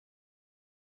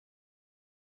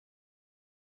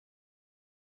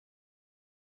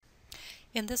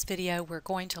In this video, we're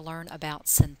going to learn about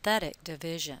synthetic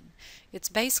division. It's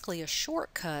basically a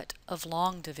shortcut of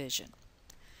long division.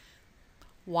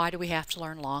 Why do we have to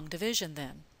learn long division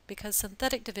then? Because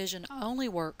synthetic division only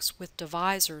works with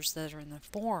divisors that are in the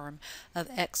form of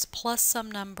x plus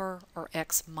some number or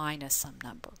x minus some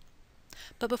number.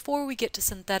 But before we get to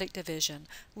synthetic division,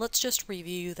 let's just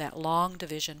review that long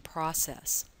division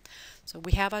process. So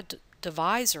we have a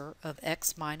divisor of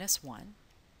x minus 1.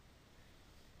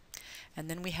 And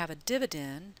then we have a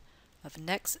dividend of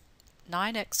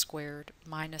 9x squared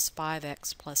minus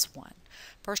 5x plus 1.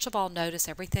 First of all, notice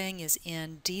everything is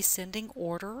in descending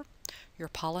order. Your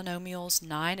polynomials,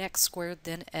 9x squared,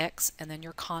 then x, and then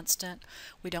your constant.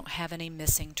 We don't have any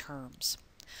missing terms.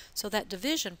 So that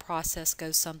division process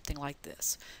goes something like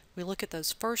this. We look at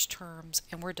those first terms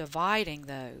and we're dividing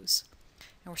those.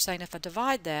 And we're saying if I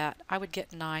divide that, I would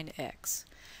get 9x.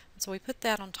 And so we put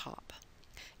that on top.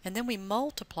 And then we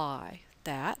multiply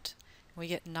that. We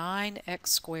get 9x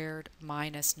squared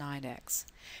minus 9x.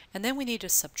 And then we need to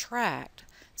subtract.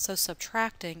 So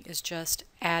subtracting is just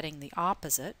adding the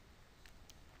opposite.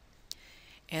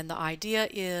 And the idea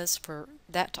is for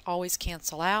that to always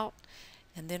cancel out.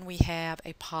 And then we have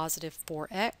a positive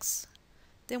 4x.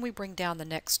 Then we bring down the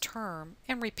next term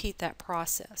and repeat that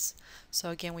process. So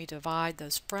again, we divide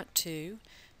those front two.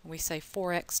 And we say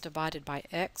 4x divided by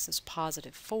x is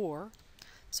positive 4.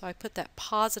 So I put that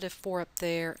positive 4 up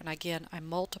there, and again I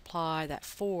multiply that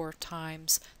 4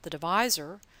 times the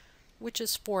divisor, which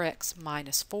is 4x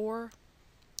minus 4.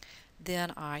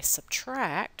 Then I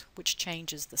subtract, which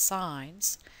changes the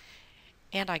signs,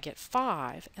 and I get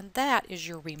 5, and that is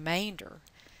your remainder.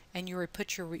 And you would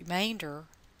put your remainder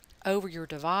over your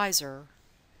divisor,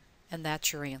 and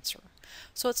that's your answer.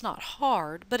 So it's not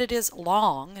hard, but it is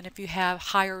long, and if you have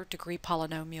higher degree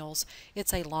polynomials,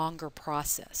 it's a longer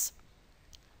process.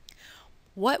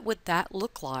 What would that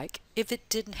look like if it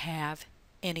didn't have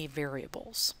any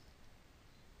variables?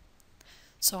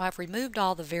 So I've removed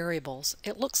all the variables.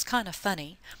 It looks kind of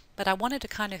funny, but I wanted to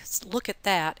kind of look at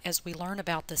that as we learn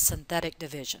about the synthetic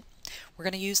division. We're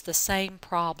going to use the same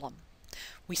problem.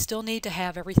 We still need to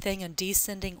have everything in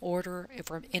descending order. If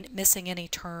we're missing any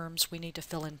terms, we need to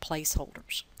fill in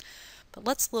placeholders. But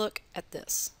let's look at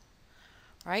this.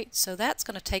 All right, so that's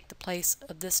going to take the place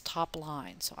of this top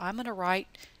line. So I'm going to write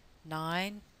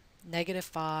 9, negative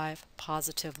 5,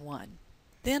 positive 1.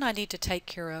 Then I need to take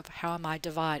care of how am I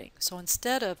dividing. So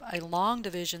instead of a long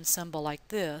division symbol like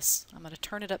this, I'm going to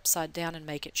turn it upside down and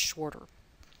make it shorter.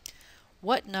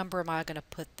 What number am I going to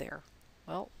put there?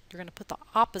 Well, you're going to put the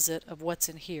opposite of what's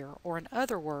in here, or in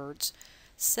other words,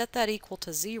 set that equal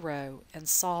to 0 and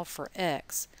solve for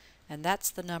x, and that's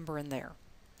the number in there.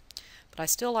 But I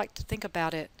still like to think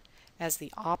about it as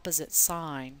the opposite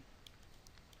sign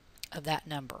of that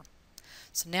number.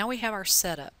 So now we have our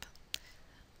setup.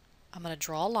 I'm going to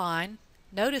draw a line.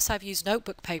 Notice I've used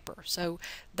notebook paper. So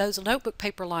those notebook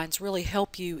paper lines really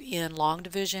help you in long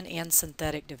division and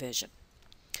synthetic division.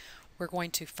 We're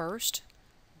going to first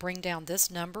bring down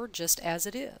this number just as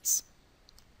it is.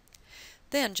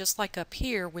 Then just like up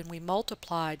here when we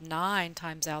multiplied 9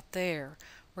 times out there,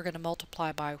 we're going to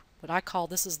multiply by what I call,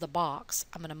 this is the box.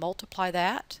 I'm going to multiply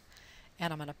that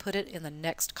and I'm going to put it in the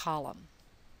next column.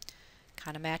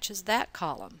 Kind of matches that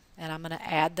column, and I'm going to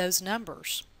add those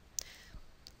numbers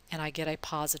and I get a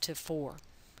positive 4.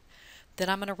 Then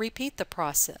I'm going to repeat the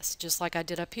process just like I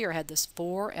did up here. I had this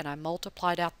 4 and I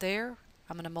multiplied out there.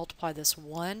 I'm going to multiply this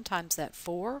 1 times that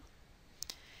 4. I'm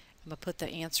going to put the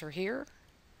answer here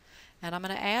and I'm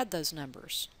going to add those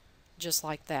numbers just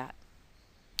like that.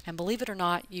 And believe it or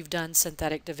not, you've done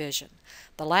synthetic division.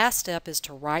 The last step is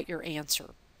to write your answer.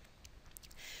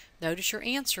 Notice your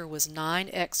answer was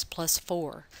 9x plus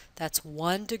 4. That's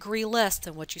 1 degree less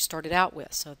than what you started out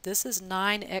with. So if this is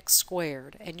 9x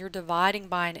squared and you're dividing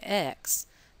by an x,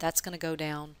 that's going to go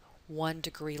down 1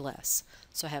 degree less.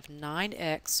 So I have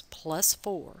 9x plus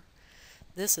 4.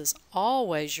 This is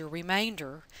always your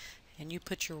remainder, and you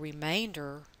put your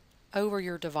remainder over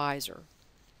your divisor.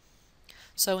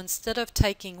 So instead of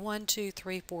taking 1, 2,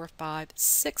 3, 4, 5,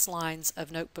 6 lines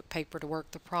of notebook paper to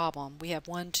work the problem, we have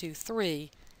 1, 2,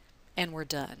 3, and we're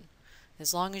done.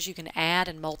 As long as you can add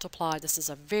and multiply, this is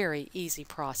a very easy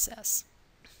process.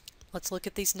 Let's look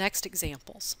at these next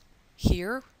examples.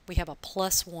 Here we have a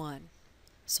plus 1.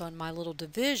 So in my little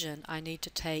division, I need to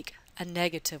take a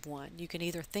negative 1. You can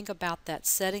either think about that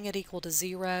setting it equal to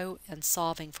 0 and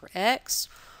solving for x,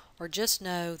 or just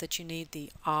know that you need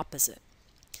the opposite.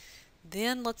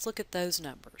 Then let's look at those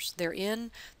numbers.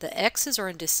 The x's are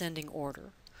in descending order,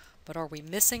 but are we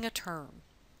missing a term?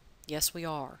 Yes, we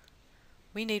are.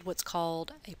 We need what's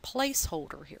called a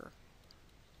placeholder here.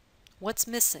 What's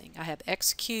missing? I have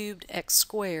x cubed, x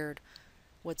squared.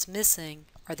 What's missing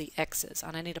are the x's,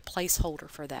 and I need a placeholder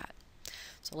for that.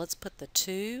 So let's put the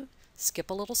 2, skip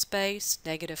a little space,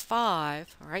 -5.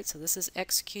 Alright, so this is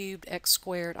x cubed, x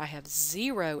squared. I have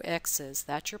 0 x's.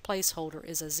 That's your placeholder,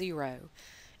 is a 0,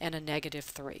 and a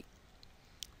 -3.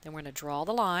 Then we're going to draw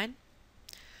the line.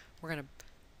 We're going to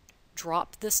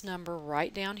drop this number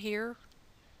right down here.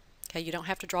 Okay, you don't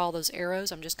have to draw those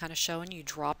arrows. I'm just kind of showing you.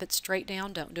 Drop it straight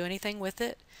down. Don't do anything with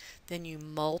it. Then you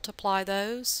multiply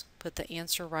those. Put the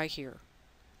answer right here.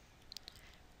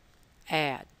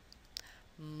 Add.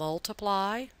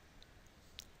 Multiply.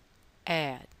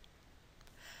 Add.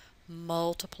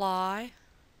 Multiply.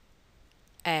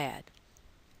 Add.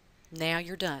 Now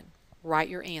you're done. Write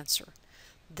your answer.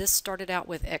 This started out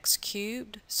with x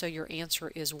cubed, so your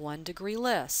answer is 1 degree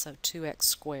less. So 2x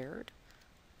squared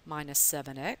minus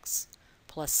 7x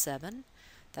plus 7.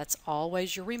 That's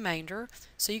always your remainder.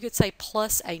 So you could say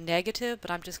plus a negative,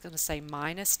 but I'm just going to say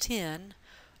minus 10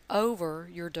 over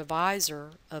your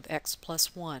divisor of x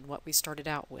plus 1, what we started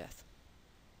out with.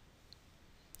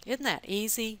 Isn't that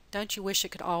easy? Don't you wish it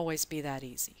could always be that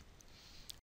easy?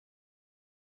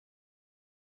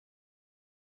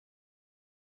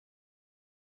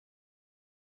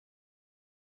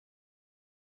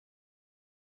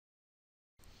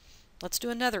 Let's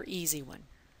do another easy one.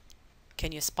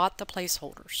 Can you spot the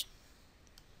placeholders?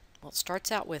 Well, it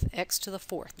starts out with x to the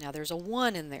 4th. Now there's a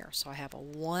 1 in there, so I have a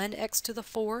 1x to the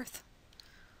 4th.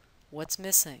 What's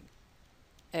missing?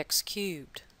 X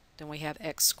cubed. Then we have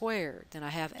x squared. Then I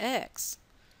have x.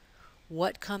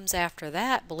 What comes after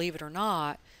that, believe it or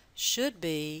not, should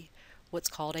be what's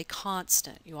called a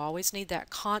constant. You always need that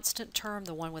constant term,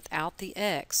 the one without the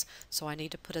x, so I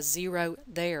need to put a 0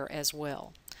 there as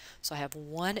well. So I have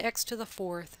 1x to the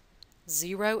 4th,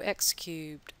 0x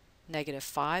cubed,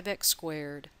 -5x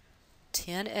squared,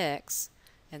 10x,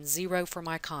 and 0 for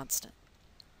my constant.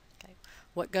 Okay.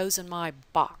 What goes in my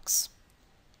box?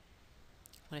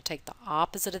 I'm going to take the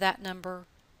opposite of that number,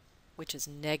 which is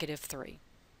 -3.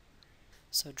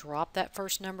 So drop that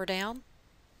first number down,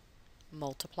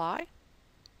 multiply,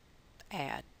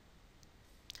 add,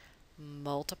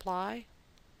 multiply,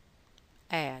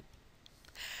 add,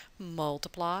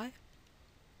 multiply,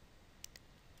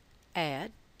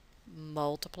 add,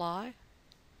 multiply,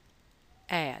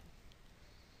 add.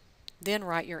 Then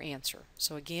write your answer.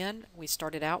 So again, we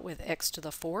started out with x to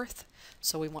the 4th,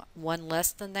 so we want 1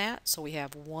 less than that, so we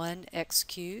have 1x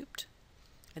cubed,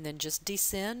 and then just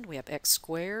descend, we have x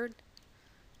squared,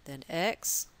 then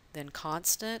x, then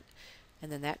constant,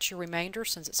 and then that's your remainder.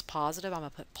 Since it's positive, I'm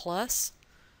going to put plus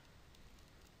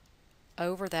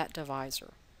over that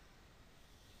divisor.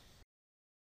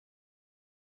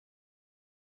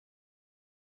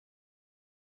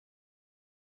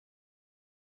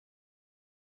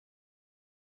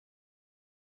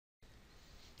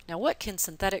 Now what can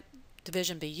synthetic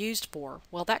division be used for?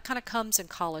 Well, that kind of comes in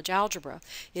college algebra.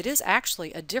 It is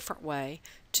actually a different way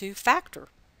to factor.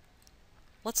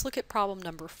 Let's look at problem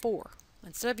number 4.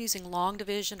 Instead of using long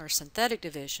division or synthetic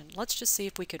division, let's just see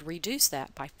if we could reduce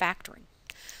that by factoring.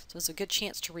 So it's a good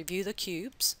chance to review the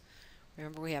cubes.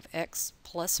 Remember, we have x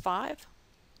plus 5,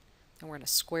 and we're going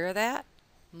to square that,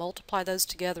 multiply those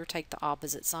together, take the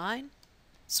opposite sign,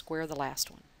 square the last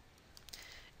one,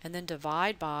 and then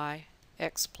divide by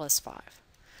x plus 5.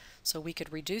 So we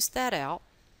could reduce that out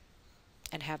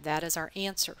and have that as our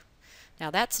answer. Now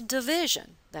that's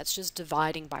division. That's just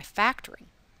dividing by factoring.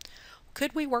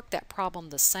 Could we work that problem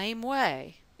the same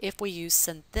way if we use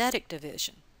synthetic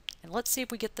division? And let's see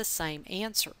if we get the same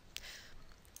answer.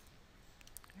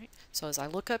 Right. So as I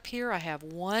look up here, I have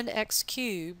 1x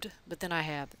cubed, but then I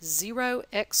have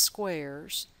 0x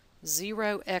squares,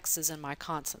 0 x's in my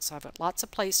constant. So I've got lots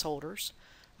of placeholders.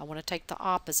 I want to take the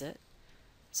opposite.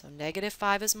 So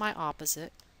 -5 is my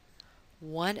opposite.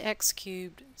 1x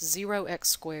cubed, 0x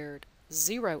squared,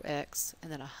 0x,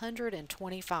 and then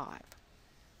 125.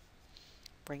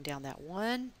 Bring down that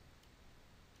 1,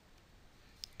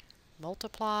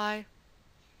 multiply,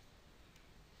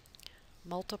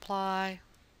 multiply,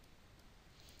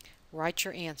 write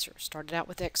your answer. Started out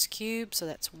with x cubed, so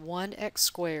that's 1x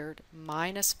squared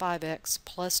minus 5x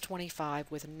plus 25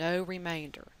 with no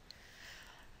remainder.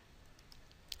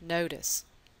 Notice,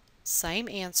 same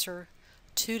answer,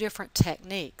 two different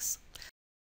techniques.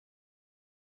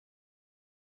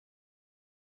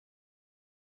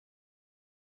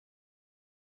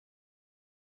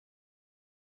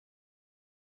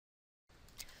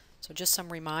 So just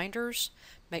some reminders.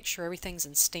 Make sure everything's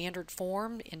in standard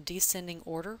form in descending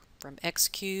order from x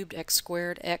cubed, x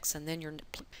squared, x, and then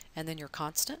your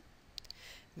constant.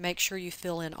 Make sure you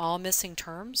fill in all missing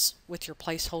terms with your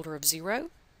placeholder of 0.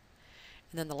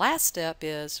 And then the last step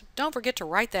is don't forget to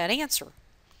write that answer.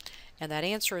 And that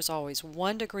answer is always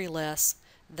 1 degree less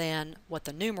than what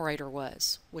the numerator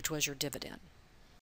was, which was your dividend.